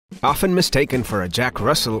Often mistaken for a Jack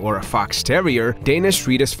Russell or a Fox Terrier,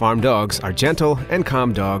 Danish-Swedish Farmdogs are gentle and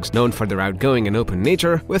calm dogs known for their outgoing and open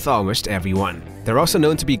nature with almost everyone. They're also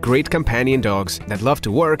known to be great companion dogs that love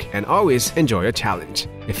to work and always enjoy a challenge.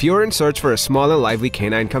 If you're in search for a small and lively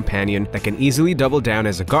canine companion that can easily double down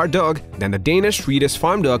as a guard dog, then the Danish-Swedish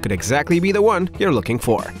Farmdog could exactly be the one you're looking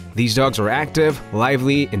for. These dogs are active,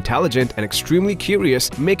 lively, intelligent, and extremely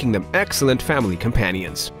curious, making them excellent family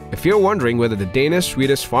companions. If you're wondering whether the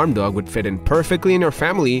Danish-Swedish Farmdog would fit in perfectly in your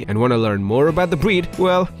family and want to learn more about the breed,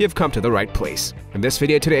 well, you've come to the right place. In this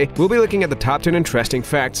video today, we'll be looking at the top 10 interesting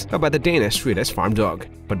facts about the Danish-Swedish Farmdog.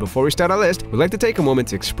 But before we start our list, we'd like to take a moment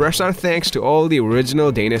to express our thanks to all the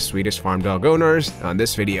original Danish-Swedish Farmdog owners on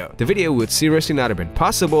this video. The video would seriously not have been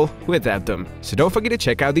possible without them. So don't forget to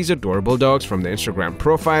check out these adorable dogs from the Instagram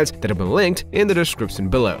profiles that have been linked in the description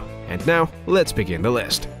below. And now, let's begin the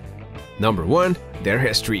list. Number 1. Their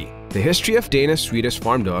history. The history of Danish-Swedish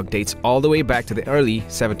Farmdog dates all the way back to the early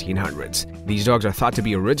 1700s. These dogs are thought to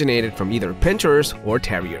be originated from either pinschers or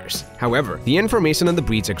terriers. However, the information on the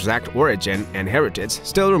breed's exact origin and heritage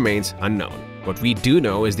still remains unknown. What we do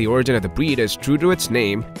know is the origin of the breed is true to its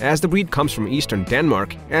name, as the breed comes from eastern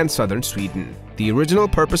Denmark and southern Sweden. The original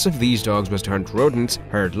purpose of these dogs was to hunt rodents,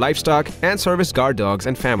 herd livestock, and serve as guard dogs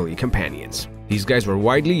and family companions. These guys were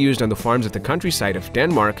widely used on the farms of the countryside of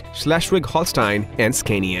Denmark, Schleswig-Holstein, and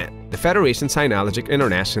Scania. The Federation Cynologique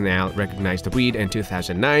Internationale recognized the breed in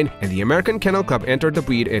 2009, and the American Kennel Club entered the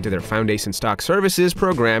breed into their Foundation Stock Services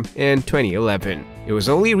program in 2011. It was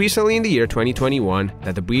only recently in the year 2021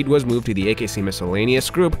 that the breed was moved to the AKC Miscellaneous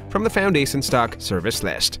group from the Foundation Stock Service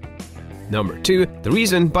list. Number 2. The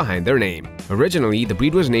reason behind their name. Originally, the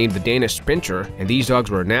breed was named the Danish Pinscher, and these dogs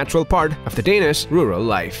were a natural part of the Danish rural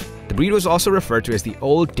life. The breed was also referred to as the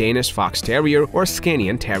Old Danish Fox Terrier or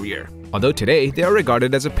Scanian Terrier, although today they are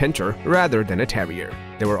regarded as a Pinscher rather than a Terrier.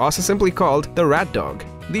 They were also simply called the Rat Dog.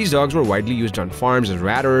 These dogs were widely used on farms as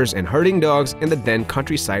ratters and herding dogs in the then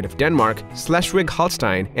countryside of Denmark,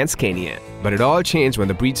 Schleswig-Holstein, and Scania. But it all changed when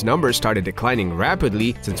the breed's numbers started declining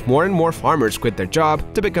rapidly, since more and more farmers quit their job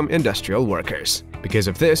to become industrial workers. Because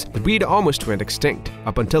of this, the breed almost went extinct.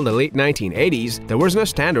 Up until the late 1980s, there was no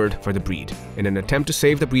standard for the breed. In an attempt to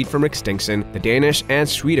save the breed from extinction, the Danish and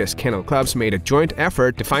Swedish kennel clubs made a joint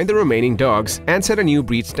effort to find the remaining dogs and set a new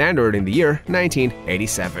breed standard in the year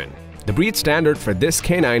 1987. The breed standard for this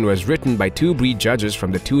canine was written by two breed judges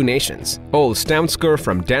from the two nations, Ole Stavnsgaard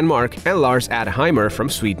from Denmark and Lars Adheimer from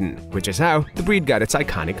Sweden, which is how the breed got its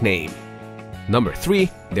iconic name. Number 3.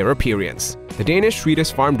 Their appearance. The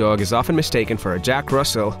Danish-Swedish Farmdog is often mistaken for a Jack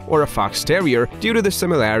Russell or a Fox Terrier due to the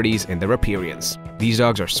similarities in their appearance. These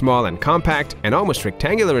dogs are small and compact and almost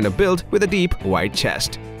rectangular in a build with a deep, wide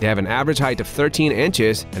chest. They have an average height of 13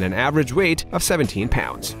 inches and an average weight of 17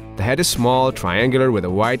 pounds. The head is small, triangular with a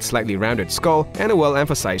wide, slightly rounded skull and a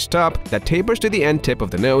well-emphasized top that tapers to the end tip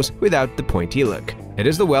of the nose without the pointy look. It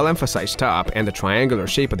is the well-emphasized top and the triangular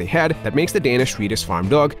shape of the head that makes the Danish-Swedish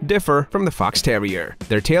Farmdog differ from the Fox Terrier.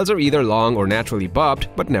 Their tails are either long or naturally bobbed,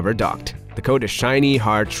 but never docked. The coat is shiny,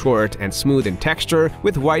 hard, short, and smooth in texture,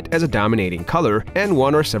 with white as a dominating color and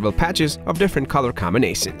one or several patches of different color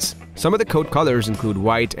combinations. Some of the coat colors include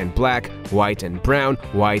white and black, white and brown,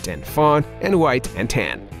 white and fawn, and white and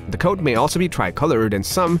tan. The coat may also be tricolored, and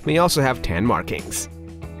some may also have tan markings.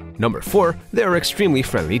 Number 4. They are extremely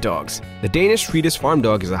friendly dogs. The Danish-Swedish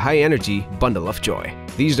Farmdog is a high-energy bundle of joy.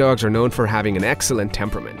 These dogs are known for having an excellent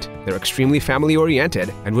temperament. They're extremely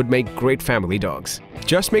family-oriented and would make great family dogs.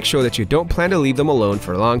 Just make sure that you don't plan to leave them alone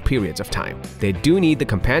for long periods of time. They do need the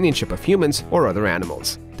companionship of humans or other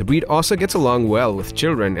animals. The breed also gets along well with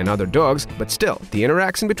children and other dogs, but still, the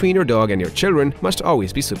interaction between your dog and your children must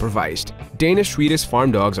always be supervised. Danish-Swedish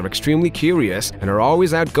Farmdogs are extremely curious and are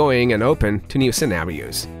always outgoing and open to new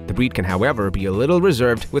scenarios. The breed can, however, be a little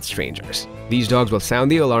reserved with strangers. These dogs will sound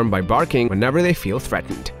the alarm by barking whenever they feel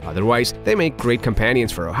threatened. Otherwise, they make great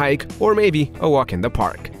companions for a hike or maybe a walk in the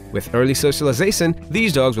park. With early socialization,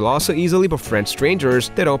 these dogs will also easily befriend strangers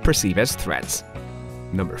they don't perceive as threats.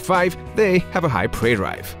 Number 5. They have a high prey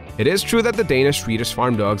drive. It is true that the Danish-Swedish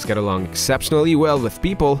Farmdogs get along exceptionally well with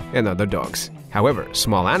people and other dogs. However,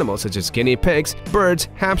 small animals such as guinea pigs, birds,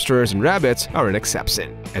 hamsters, and rabbits are an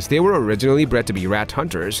exception. As they were originally bred to be rat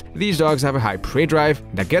hunters, these dogs have a high prey drive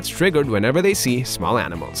that gets triggered whenever they see small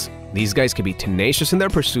animals. These guys can be tenacious in their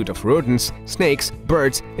pursuit of rodents, snakes,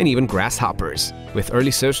 birds, and even grasshoppers. With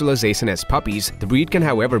early socialization as puppies, the breed can,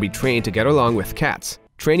 however, be trained to get along with cats.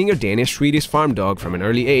 Training your Danish-Swedish Farmdog from an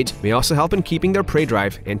early age may also help in keeping their prey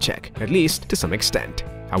drive in check, at least to some extent.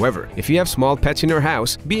 However, if you have small pets in your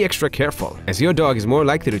house, be extra careful, as your dog is more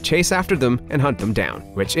likely to chase after them and hunt them down,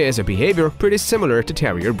 which is a behavior pretty similar to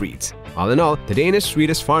terrier breeds. All in all, the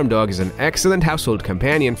Danish-Swedish Farmdog is an excellent household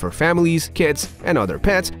companion for families, kids, and other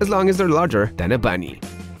pets as long as they're larger than a bunny.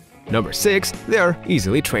 Number 6. They are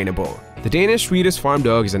easily trainable. The Danish-Swedish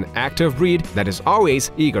Farmdog is an active breed that is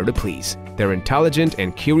always eager to please. They're intelligent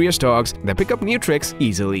and curious dogs that pick up new tricks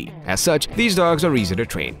easily. As such, these dogs are easy to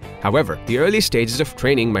train. However, the early stages of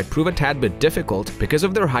training might prove a tad bit difficult because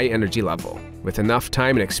of their high energy level. With enough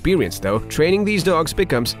time and experience though, training these dogs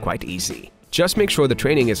becomes quite easy. Just make sure the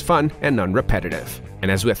training is fun and non-repetitive.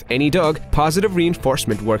 And as with any dog, positive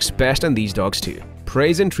reinforcement works best on these dogs too.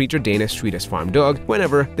 Praise and treat your Danish-Swedish Farmdog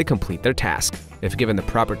whenever they complete their task. If given the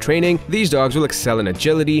proper training, these dogs will excel in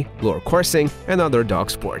agility, lure coursing, and other dog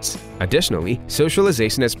sports. Additionally,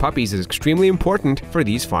 socialization as puppies is extremely important for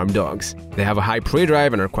these farm dogs. They have a high prey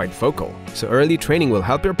drive and are quite vocal, so early training will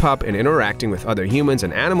help your pup in interacting with other humans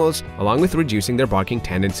and animals, along with reducing their barking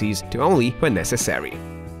tendencies to only when necessary.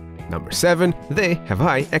 Number 7. They have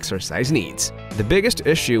high exercise needs. The biggest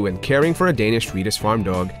issue when caring for a Danish-Swedish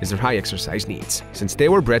Farmdog is their high exercise needs. Since they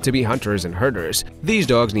were bred to be hunters and herders, these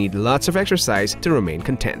dogs need lots of exercise to remain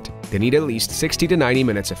content. They need at least 60 to 90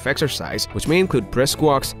 minutes of exercise, which may include brisk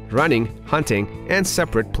walks, running, hunting, and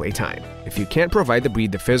separate playtime. If you can't provide the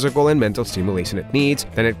breed the physical and mental stimulation it needs,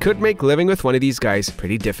 then it could make living with one of these guys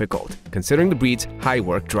pretty difficult, considering the breed's high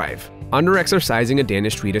work drive. Under-exercising a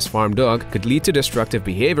Danish-Swedish Farmdog could lead to destructive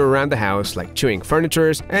behavior around the house like chewing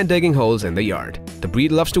furniture and digging holes in the yard. The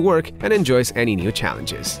breed loves to work and enjoys any new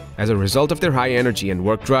challenges. As a result of their high energy and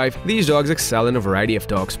work drive, these dogs excel in a variety of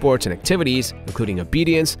dog sports and activities, including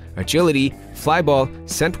obedience, agility, flyball,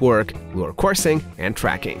 scent work, lure coursing, and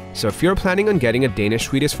tracking. So if you're planning on getting a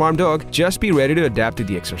Danish-Swedish Farmdog, just be ready to adapt to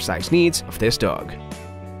the exercise needs of this dog.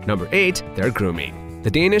 Number 8. They're grooming. The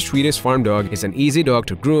Danish-Swedish Farmdog is an easy dog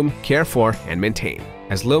to groom, care for, and maintain.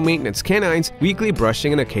 As low-maintenance canines, weekly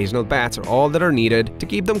brushing and occasional baths are all that are needed to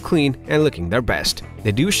keep them clean and looking their best.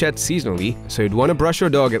 They do shed seasonally, so you'd want to brush your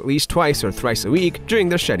dog at least twice or thrice a week during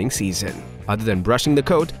their shedding season. Other than brushing the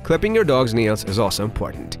coat, clipping your dog's nails is also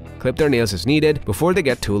important. Clip their nails as needed before they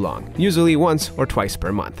get too long, usually once or twice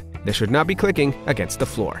per month. They should not be clicking against the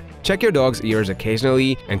floor. Check your dog's ears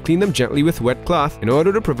occasionally and clean them gently with wet cloth in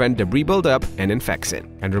order to prevent debris buildup and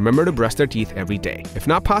infection. And remember to brush their teeth every day. If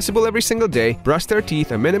not possible every single day, brush their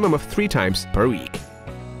teeth a minimum of 3 times per week.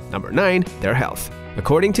 Number 9. Their health.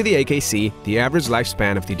 According to the AKC, the average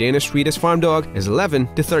lifespan of the Danish-Swedish Farmdog is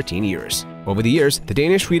 11 to 13 years. Over the years, the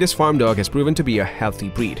Danish-Swedish Farmdog has proven to be a healthy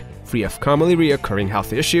breed, free of commonly recurring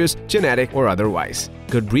health issues, genetic or otherwise.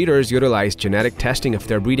 Good breeders utilize genetic testing of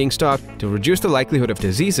their breeding stock to reduce the likelihood of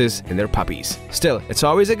diseases in their puppies. Still, it's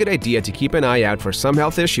always a good idea to keep an eye out for some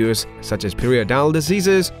health issues such as periodontal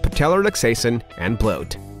diseases, patellar luxation, and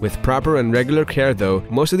bloat. With proper and regular care though,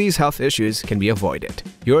 most of these health issues can be avoided.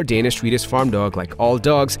 Your Danish-Swedish Farmdog, like all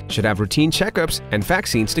dogs, should have routine checkups and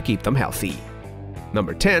vaccines to keep them healthy.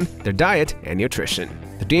 Number 10. Their diet and nutrition.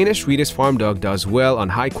 The Danish-Swedish Farmdog does well on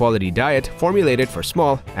high-quality diet formulated for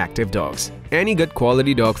small, active dogs. Any good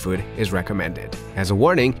quality dog food is recommended. As a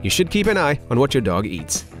warning, you should keep an eye on what your dog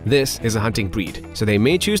eats. This is a hunting breed, so they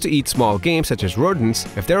may choose to eat small game such as rodents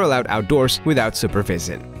if they're allowed outdoors without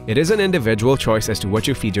supervision. It is an individual choice as to what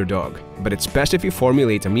you feed your dog, but it's best if you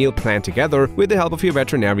formulate a meal plan together with the help of your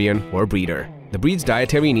veterinarian or breeder. The breed's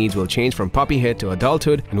dietary needs will change from puppyhood to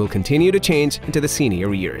adulthood and will continue to change into the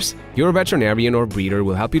senior years. Your veterinarian or breeder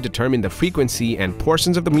will help you determine the frequency and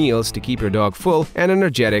portions of the meals to keep your dog full and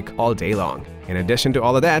energetic all day long. In addition to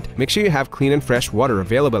all of that, make sure you have clean and fresh water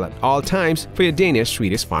available at all times for your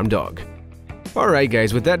Danish-Swedish Farmdog. Alright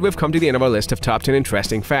guys, with that we've come to the end of our list of top 10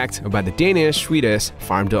 interesting facts about the Danish-Swedish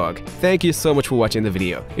Farmdog. Thank you so much for watching the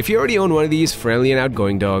video. If you already own one of these friendly and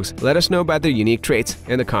outgoing dogs, let us know about their unique traits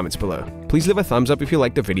in the comments below. Please leave a thumbs up if you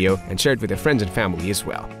liked the video and share it with your friends and family as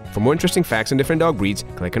well. For more interesting facts on different dog breeds,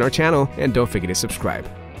 click on our channel and don't forget to subscribe.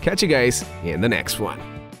 Catch you guys in the next one.